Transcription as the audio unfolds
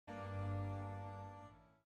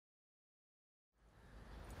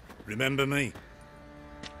Remember me?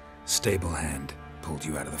 Stable hand pulled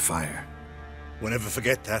you out of the fire. Won't ever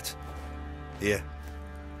forget that. Here,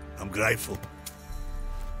 I'm grateful.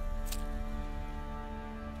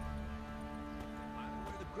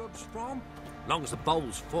 Where the grub's from? Long as the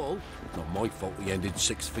bowl's full. Not my fault we ended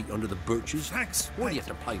 6 feet under the birches. Thanks, Why do mate. you have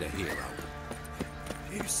to play the hero?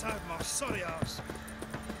 You saved my sorry ass.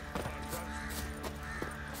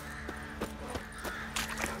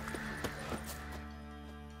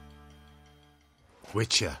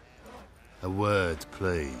 Witcher, a word,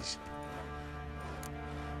 please.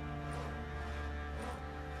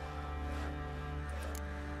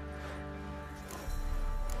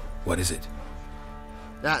 What is it?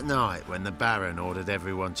 That night when the Baron ordered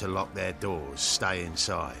everyone to lock their doors, stay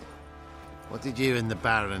inside. What did you and the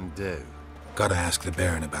Baron do? Gotta ask the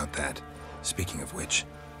Baron about that. Speaking of which,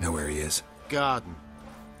 know where he is? Garden.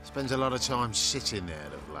 Spends a lot of time sitting there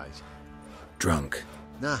of late. Drunk.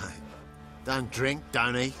 No. Don't drink,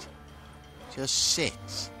 don't eat. Just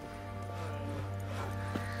sits.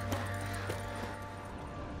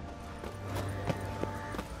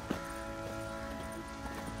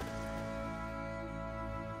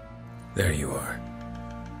 There you are.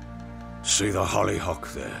 See the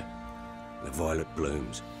hollyhock there? The violet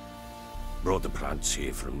blooms. Brought the plants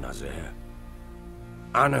here from Nazaire.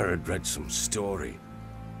 Anna had read some story.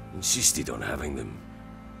 Insisted on having them.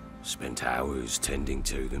 Spent hours tending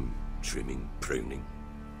to them, trimming, pruning.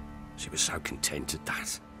 She was so content at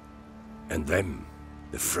that. And them,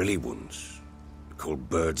 the frilly ones, called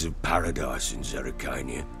birds of paradise in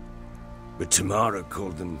Zerrikania. But Tamara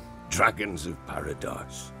called them dragons of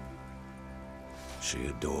paradise. She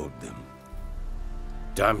adored them.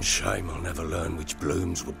 Damn shame I'll never learn which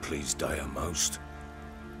blooms would please Dea most.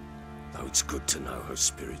 Though it's good to know her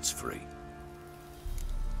spirit's free.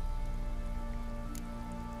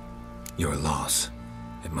 Your loss.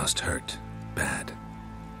 It must hurt. Bad.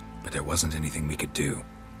 But there wasn't anything we could do.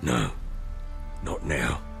 No. Not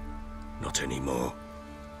now. Not anymore.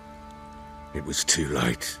 It was too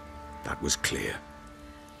late. That was clear.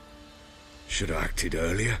 Should have acted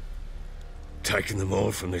earlier. Taken them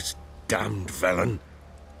all from this damned felon.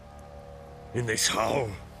 In this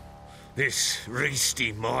hole. This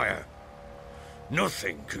reesty mire.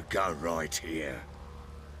 Nothing could go right here.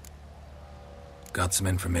 Got some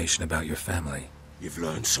information about your family. You've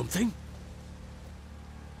learned something?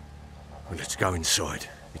 Well, let's go inside.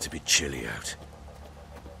 It's a bit chilly out.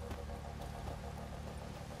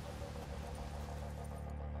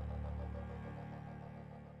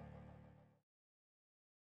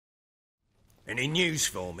 Any news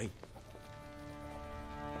for me?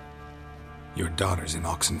 Your daughter's in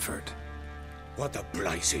Oxenfurt. What the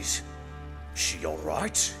blazes? She all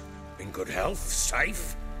right? In good health?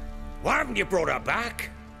 Safe? Why haven't you brought her back?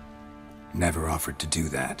 Never offered to do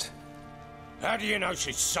that. How do you know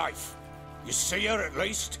she's safe? You see her at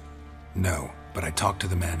least? No, but I talked to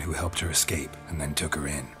the man who helped her escape and then took her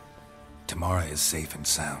in. Tamara is safe and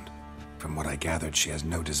sound. From what I gathered, she has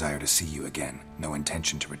no desire to see you again, no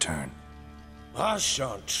intention to return. I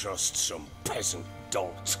shan't trust some peasant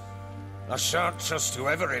dolt. I shan't trust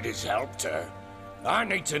whoever it is helped her. I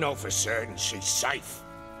need to know for certain she's safe.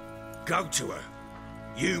 Go to her.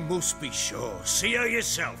 You must be sure. See her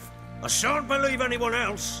yourself. I shan't believe anyone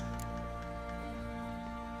else.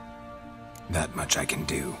 That much I can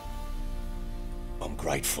do. I'm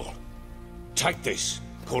grateful. Take this.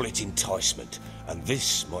 Call it enticement. And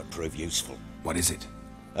this might prove useful. What is it?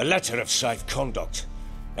 A letter of safe conduct.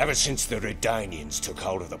 Ever since the Redanians took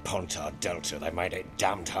hold of the Pontard Delta, they made it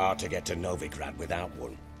damned hard to get to Novigrad without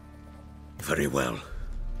one. Very well.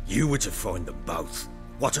 You were to find them both.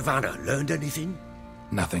 What of Anna? Learned anything?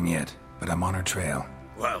 Nothing yet, but I'm on her trail.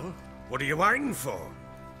 Well, what are you waiting for?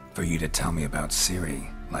 For you to tell me about Ciri,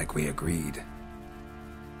 like we agreed.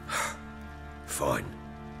 Fine.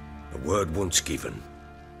 A word once given.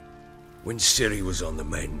 When Ciri was on the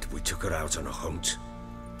mend, we took her out on a hunt.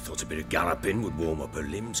 Thought a bit of galloping would warm up her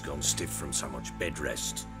limbs, gone stiff from so much bed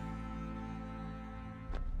rest.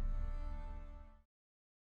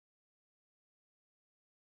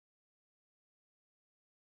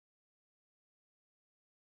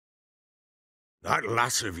 That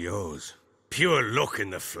lass of yours, pure luck in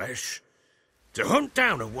the flesh. To hunt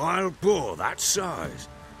down a wild boar that size,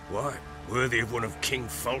 why, worthy of one of King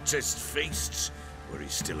Foltest's feasts, where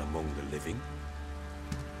he's still among the living.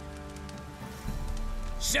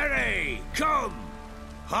 Ciri, come!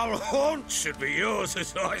 Whole haunt should be yours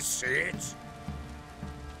as I see it.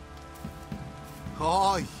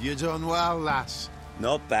 Aye, you done well, lass.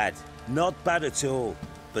 Not bad. Not bad at all.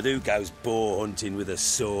 But who goes boar hunting with a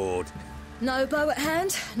sword? No bow at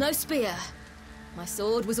hand, no spear. My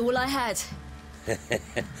sword was all I had.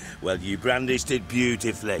 Well, you brandished it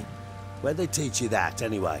beautifully. Where'd they teach you that,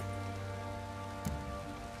 anyway?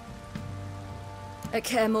 At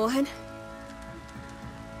Kaer Morhen.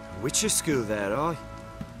 Witcher school there, aye.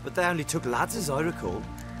 But they only took lads, as I recall.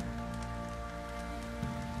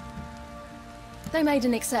 They made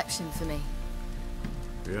an exception for me.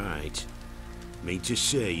 Right. Mean to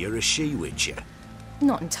say you're a she-witcher?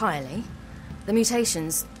 Not entirely. The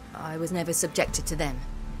mutations, I was never subjected to them.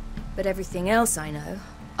 But everything else I know,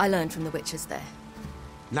 I learned from the witches there.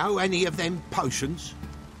 Know any of them potions?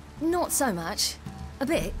 Not so much. A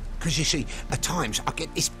bit. 'Cause you see, at times I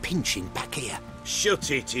get this pinching back here.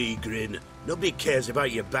 Shut it, Egrin. Nobody cares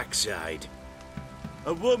about your backside.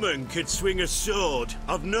 A woman could swing a sword.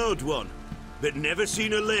 I've knowed one. But never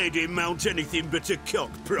seen a lady mount anything but a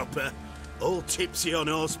cock proper. All tipsy on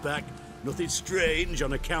horseback. Nothing strange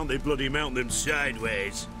on account they bloody mount them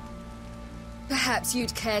sideways. Perhaps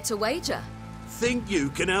you'd care to wager? Think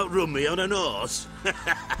you can outrun me on an horse?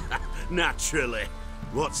 Naturally.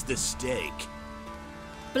 What's the stake?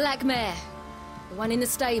 Black mare. The one in the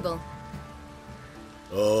stable.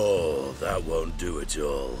 Oh, that won't do at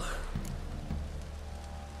all.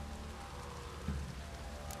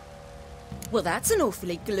 Well, that's an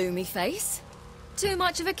awfully gloomy face. Too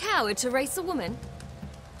much of a coward to race a woman?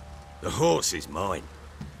 The horse is mine.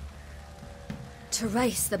 To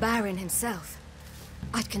race the Baron himself.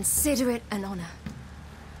 I'd consider it an honor.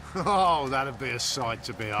 Oh, that'd be a sight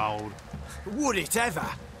to behold. Would it ever?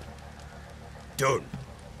 Done.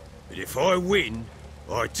 But if I win,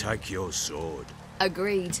 I take your sword.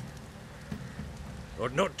 Agreed.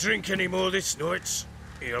 I'd not drink any more this night.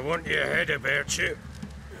 You want your head about you.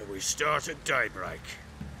 We start at daybreak.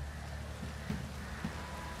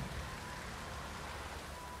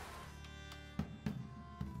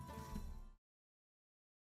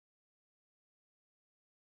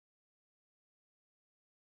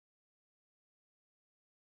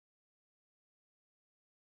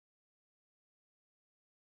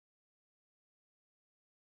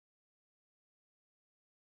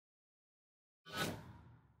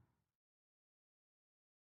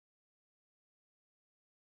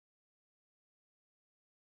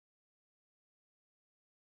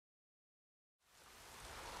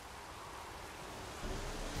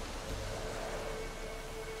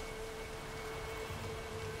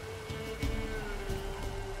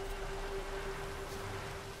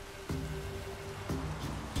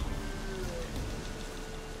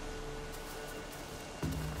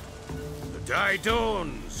 Day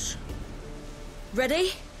dawns.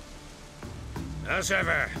 Ready? As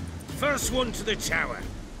ever. First one to the tower.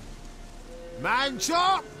 Man's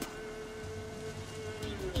up!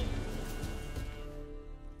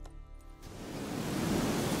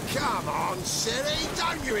 Come on, silly,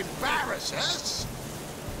 don't you embarrass us!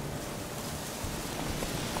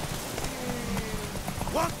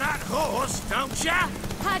 Want that horse, don't ya?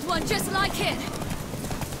 Had one just like it.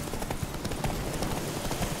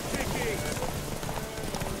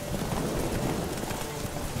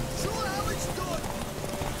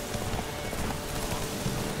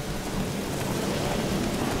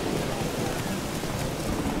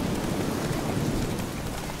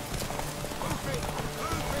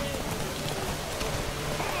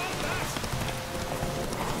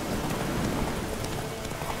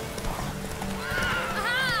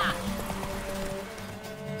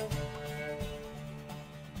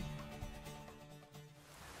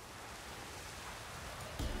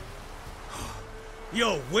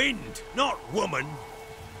 You're wind, not woman.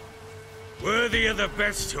 Worthy of the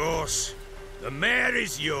best horse. The mare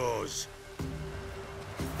is yours.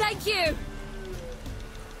 Thank you!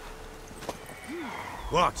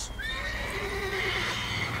 What?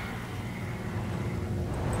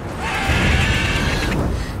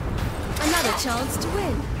 Another chance to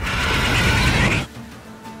win.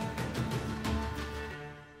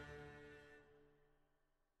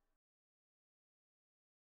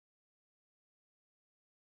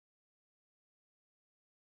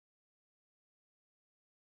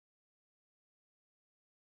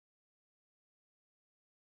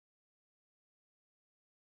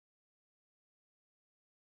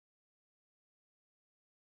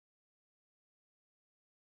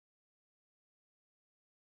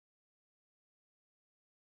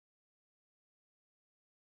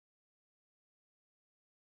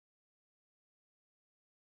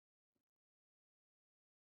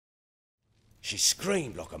 She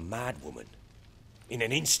screamed like a mad woman. In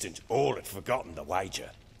an instant, all had forgotten the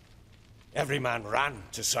wager. Every man ran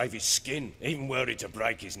to save his skin, even were it to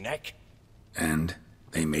break his neck. And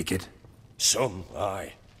they make it? Some,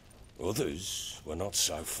 aye. Others were not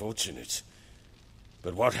so fortunate.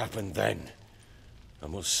 But what happened then? I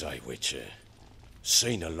must say, Witcher,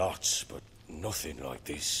 seen a lot, but nothing like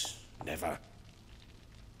this. Never.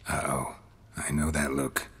 Uh-oh. I know that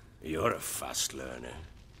look. You're a fast learner.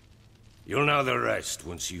 You'll know the rest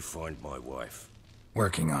once you find my wife.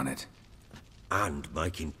 Working on it. And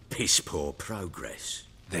making piss-poor progress.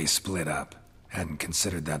 They split up. Hadn't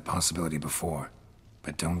considered that possibility before.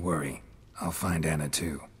 But don't worry. I'll find Anna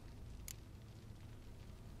too.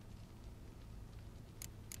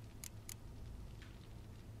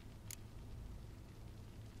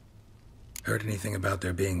 Heard anything about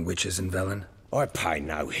there being witches in Velen? I pay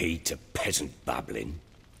no heed to peasant babbling.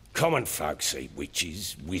 Common folk see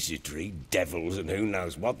witches, wizardry, devils, and who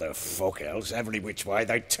knows what the fuck else every which way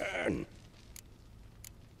they turn.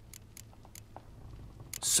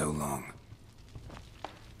 So long.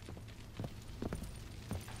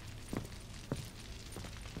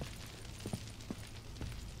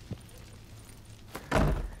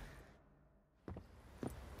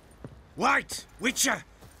 Wait, Witcher!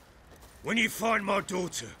 When you find my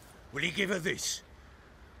daughter, will you give her this?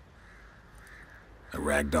 A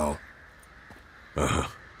rag doll? Uh-huh.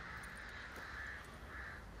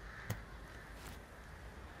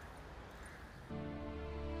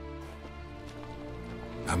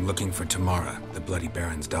 I'm looking for Tamara, the Bloody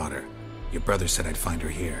Baron's daughter. Your brother said I'd find her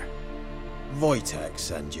here. Wojtek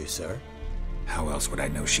send you, sir. How else would I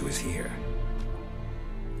know she was here?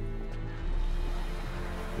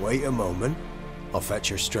 Wait a moment. I'll fetch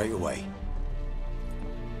her straight away.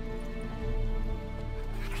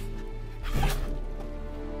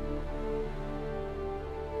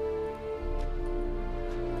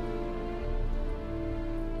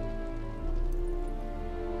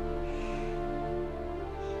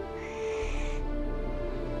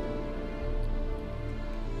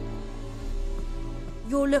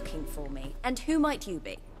 You're looking for me, and who might you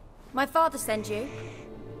be? My father sent you?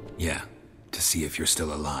 Yeah, to see if you're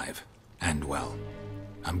still alive. And well.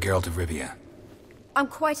 I'm Geralt of Rivia. I'm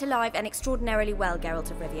quite alive and extraordinarily well,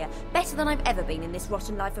 Geralt of Rivia. Better than I've ever been in this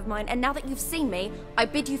rotten life of mine, and now that you've seen me, I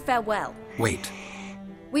bid you farewell. Wait.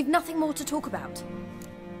 We've nothing more to talk about.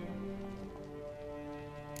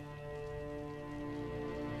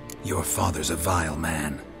 Your father's a vile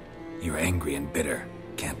man. You're angry and bitter.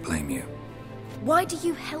 Can't blame you. Why do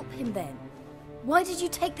you help him then? Why did you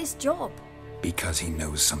take this job? Because he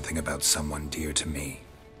knows something about someone dear to me.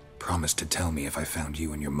 Promised to tell me if I found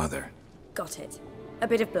you and your mother. Got it. A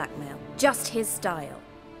bit of blackmail. Just his style.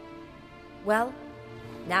 Well,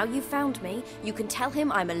 now you've found me, you can tell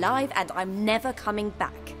him I'm alive and I'm never coming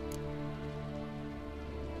back.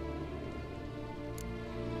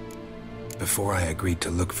 Before I agreed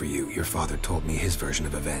to look for you, your father told me his version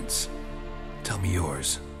of events. Tell me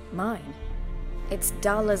yours. Mine? It's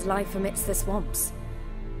dull as life amidst the swamps.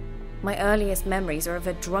 My earliest memories are of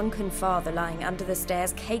a drunken father lying under the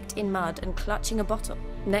stairs, caked in mud and clutching a bottle.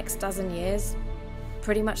 Next dozen years,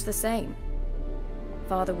 pretty much the same.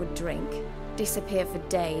 Father would drink, disappear for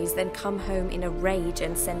days, then come home in a rage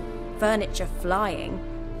and send furniture flying.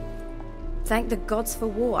 Thank the gods for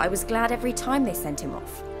war. I was glad every time they sent him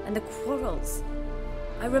off. And the quarrels.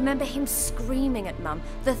 I remember him screaming at Mum,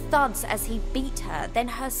 the thuds as he beat her, then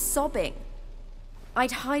her sobbing.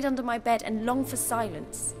 I'd hide under my bed and long for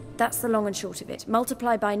silence. That's the long and short of it.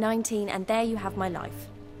 Multiply by 19 and there you have my life.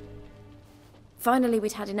 Finally,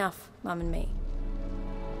 we'd had enough, Mum and me.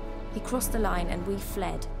 He crossed the line and we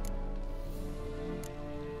fled.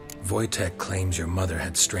 Wojtek claims your mother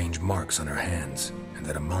had strange marks on her hands, and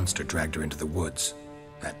that a monster dragged her into the woods.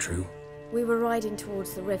 That true? We were riding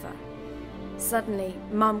towards the river. Suddenly,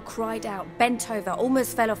 Mum cried out, bent over,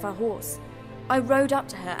 almost fell off her horse. I rode up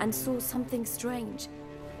to her and saw something strange.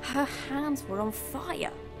 Her hands were on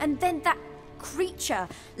fire. And then that creature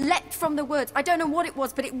leapt from the woods. I don't know what it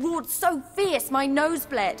was, but it roared so fierce my nose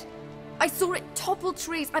bled. I saw it topple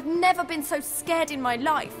trees. I've never been so scared in my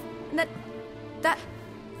life. And that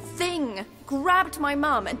thing grabbed my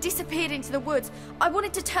mum and disappeared into the woods. I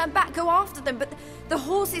wanted to turn back, go after them, but the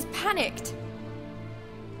horses panicked.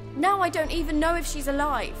 Now I don't even know if she's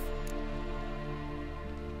alive.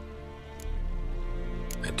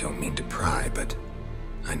 I don't mean to pry, but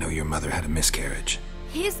I know your mother had a miscarriage.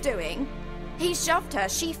 His doing? He shoved her,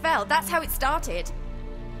 she fell, that's how it started.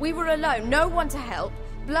 We were alone, no one to help,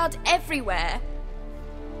 blood everywhere.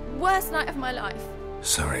 Worst night of my life.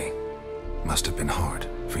 Sorry. Must have been hard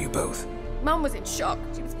for you both. Mum was in shock.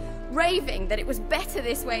 She was raving that it was better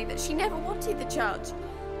this way, that she never wanted the child.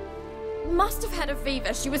 Must have had a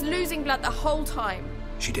fever. She was losing blood the whole time.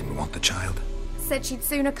 She didn't want the child? Said she'd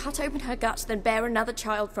sooner cut open her gut than bear another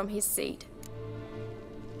child from his seed.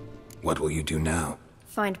 What will you do now?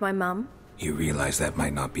 Find my mum. You realize that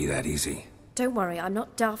might not be that easy. Don't worry, I'm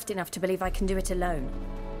not daft enough to believe I can do it alone.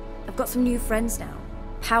 I've got some new friends now.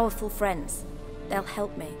 Powerful friends. They'll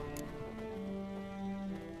help me.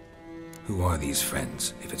 Who are these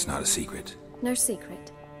friends, if it's not a secret? No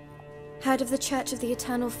secret. Heard of the Church of the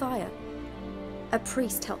Eternal Fire? A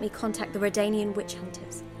priest helped me contact the Redanian witch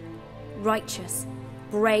hunters. Righteous,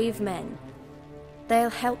 brave men. They'll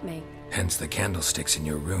help me. Hence the candlesticks in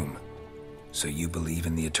your room. So you believe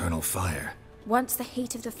in the eternal fire? Once the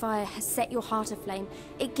heat of the fire has set your heart aflame,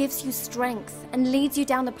 it gives you strength and leads you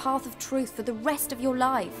down the path of truth for the rest of your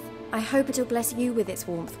life. I hope it'll bless you with its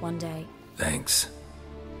warmth one day. Thanks.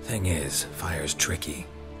 Thing is, fire's tricky.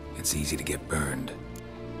 It's easy to get burned.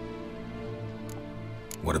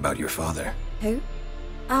 What about your father? Who?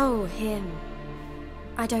 Oh, him.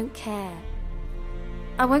 I don't care.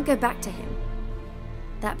 I won't go back to him.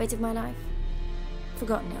 That bit of my life?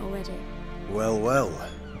 Forgotten it already. Well, well.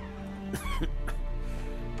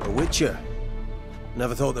 A witcher.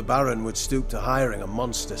 Never thought the Baron would stoop to hiring a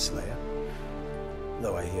monster slayer.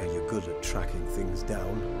 Though I hear you're good at tracking things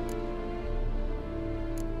down.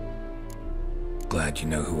 Glad you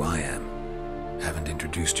know who I am. Haven't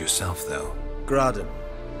introduced yourself, though. Graden,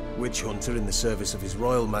 witch hunter in the service of His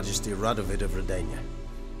Royal Majesty Radovid of Redania.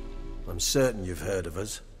 I'm certain you've heard of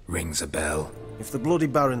us. Rings a bell. If the Bloody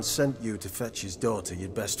Baron sent you to fetch his daughter,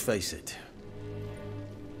 you'd best face it.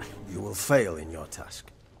 You will fail in your task.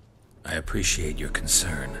 I appreciate your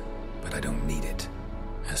concern, but I don't need it.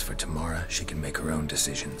 As for Tamara, she can make her own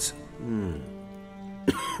decisions.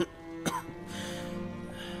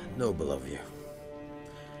 Noble of you.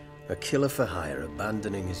 A killer for hire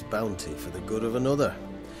abandoning his bounty for the good of another.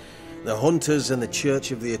 The hunters and the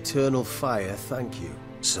Church of the Eternal Fire thank you.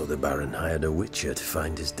 So the Baron hired a witcher to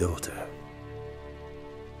find his daughter.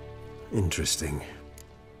 Interesting.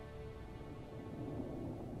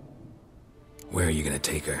 Where are you gonna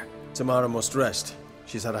take her? Tamara must rest.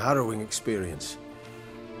 She's had a harrowing experience.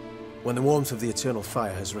 When the warmth of the Eternal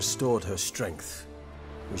Fire has restored her strength,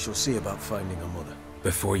 we shall see about finding her mother.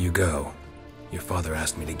 Before you go, your father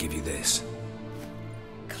asked me to give you this.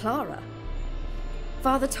 Clara?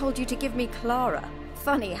 Father told you to give me Clara.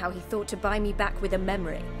 Funny how he thought to buy me back with a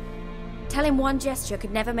memory. Tell him one gesture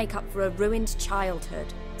could never make up for a ruined childhood.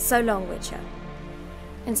 So long, Witcher.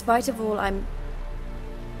 In spite of all, I'm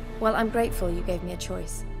grateful you gave me a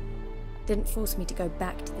choice. Didn't force me to go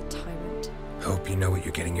back to the tyrant. Hope you know what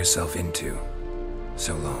you're getting yourself into.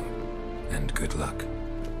 So long, and good luck.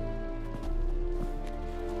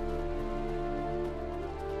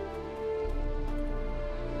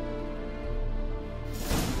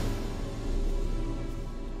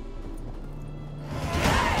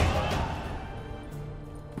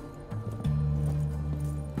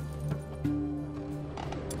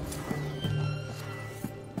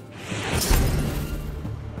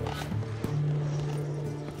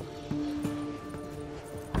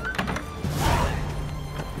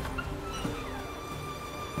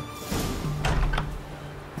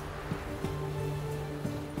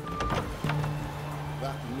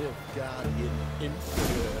 Guardian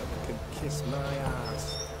inferior can kiss my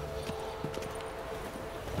ass.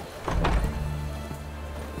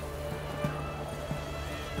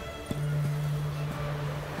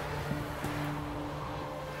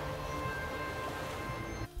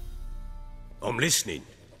 I'm listening.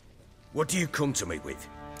 What do you come to me with?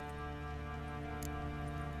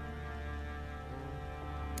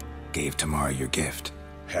 Gave Tamara your gift.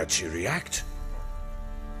 How'd she react?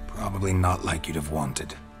 Probably not like you'd have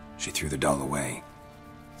wanted. She threw the doll away.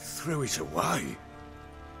 Threw it away?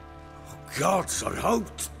 Oh, gods, I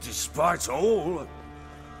hoped, despite all.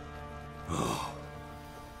 Oh.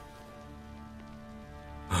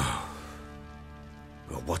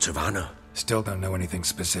 Well, what of Anna? Still don't know anything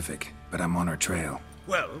specific, but I'm on her trail.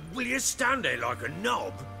 Well, will you stand there like a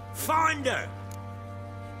knob? Find her!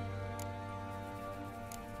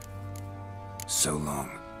 So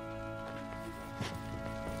long.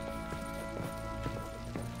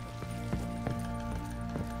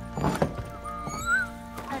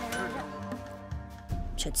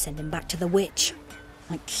 Should send him back to the witch.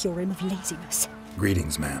 Might cure him of laziness.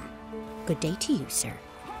 Greetings, ma'am. Good day to you, sir.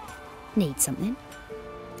 Need something?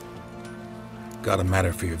 Got a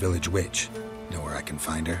matter for your village witch. Know where I can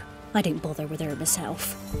find her? I don't bother with her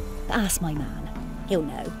myself. But ask my man. He'll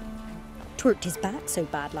know. Twerked his back so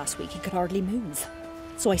bad last week he could hardly move.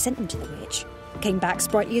 So I sent him to the witch. Came back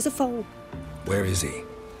sprightly as a foal. Where is he?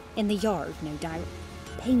 In the yard, no doubt.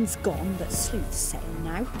 Pain's gone, but sleuth's setting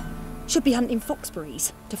now. Should be hunting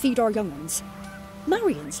foxberries to feed our young ones.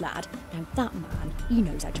 Marion's lad. Now that man, he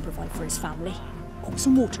knows how to provide for his family. Caught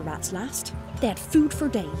some water rats last. They had food for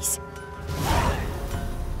days.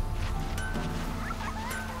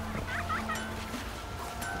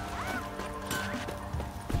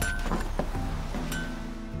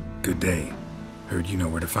 Good day. Heard you know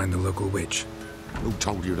where to find the local witch. Who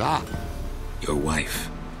told you that? Your wife.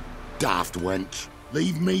 Daft wench.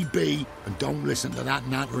 Leave me be and don't listen to that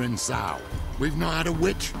nattering sow. We've not had a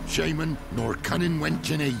witch, shaman, nor cunning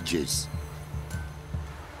wench in ages.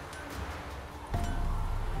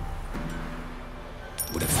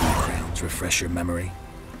 Would a few crowns refresh your memory?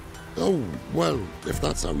 Oh, well, if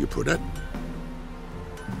that's how you put it.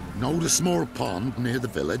 Know the small pond near the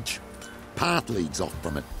village? Path leads off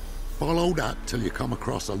from it. Follow that till you come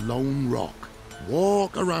across a lone rock.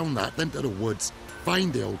 Walk around that into the woods.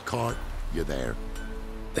 Find the old cart. You're there.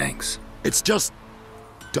 Thanks. It's just...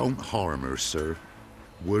 don't harm her, sir.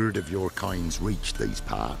 Word of your kind's reached these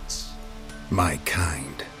parts. My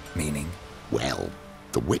kind, meaning? Well,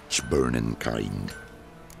 the witch-burning kind.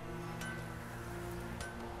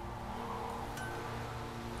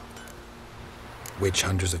 Witch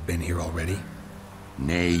hunters have been here already?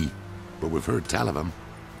 Nay, but we've heard tell of them.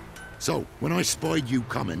 So, when I spied you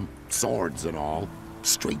coming, swords and all,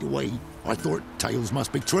 straight away, I thought tales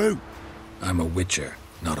must be true. I'm a witcher,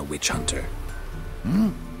 not a witch hunter. Hmm?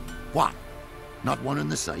 What? Not one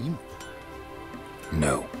and the same?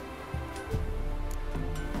 No.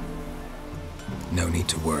 No need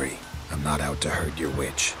to worry. I'm not out to hurt your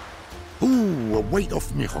witch. Ooh, a weight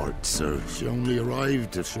off me heart, sir. She only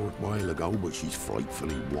arrived a short while ago, but she's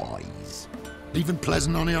frightfully wise. Even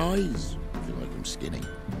pleasant on the eyes. I feel like I'm skinny.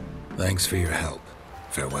 Thanks for your help.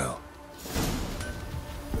 Farewell.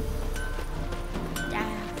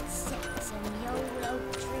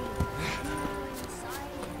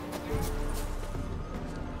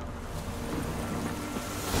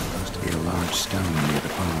 Must be a large stone near the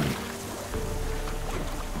pond.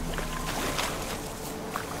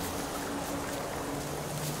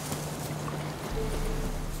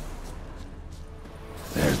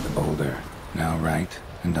 There's the boulder. Now right,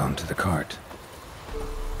 and onto the cart.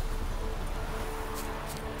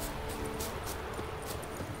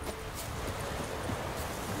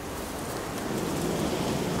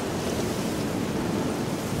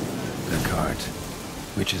 The cart.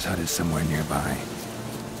 Witch's hut is somewhere nearby.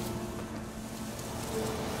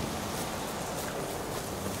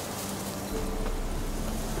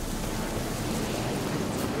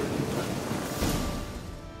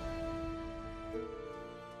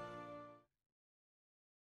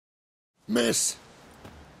 Miss,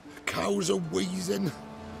 cows are wheezing,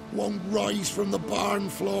 won't rise from the barn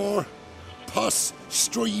floor. Pus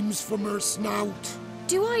streams from her snout.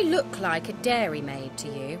 Do I look like a dairymaid to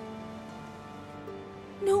you?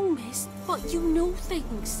 No, miss, but you know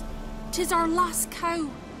things. 'Tis our last cow.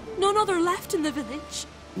 None other left in the village.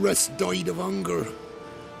 Rest died of hunger,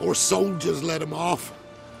 or soldiers let him off.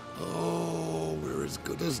 Oh, we're as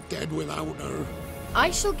good as dead without her.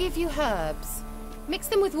 I shall give you herbs. Mix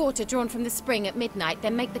them with water drawn from the spring at midnight,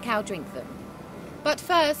 then make the cow drink them. But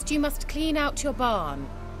first, you must clean out your barn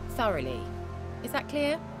thoroughly. Is that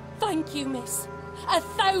clear? Thank you, miss.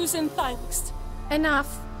 1,000 thanks.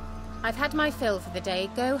 Enough. I've had my fill for the day.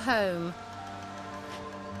 Go home.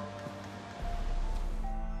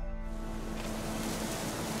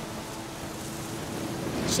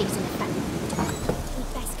 She's in a fat mood.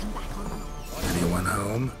 We'd best come back on. Anyone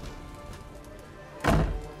home?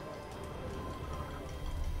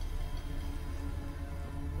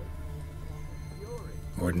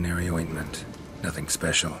 Ordinary ointment. Nothing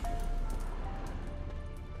special.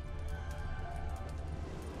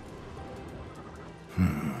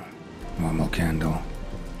 Normal candle.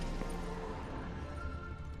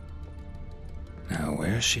 Now,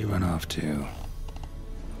 where's she run off to?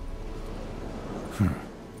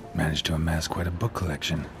 Managed to amass quite a book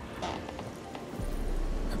collection.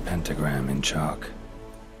 A pentagram in chalk.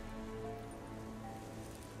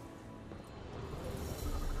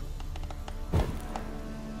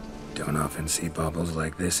 Don't often see baubles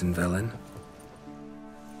like this in Velen.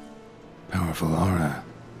 Powerful aura.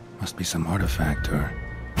 Must be some artifact or...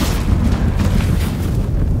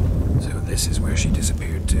 So this is where she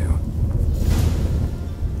disappeared to.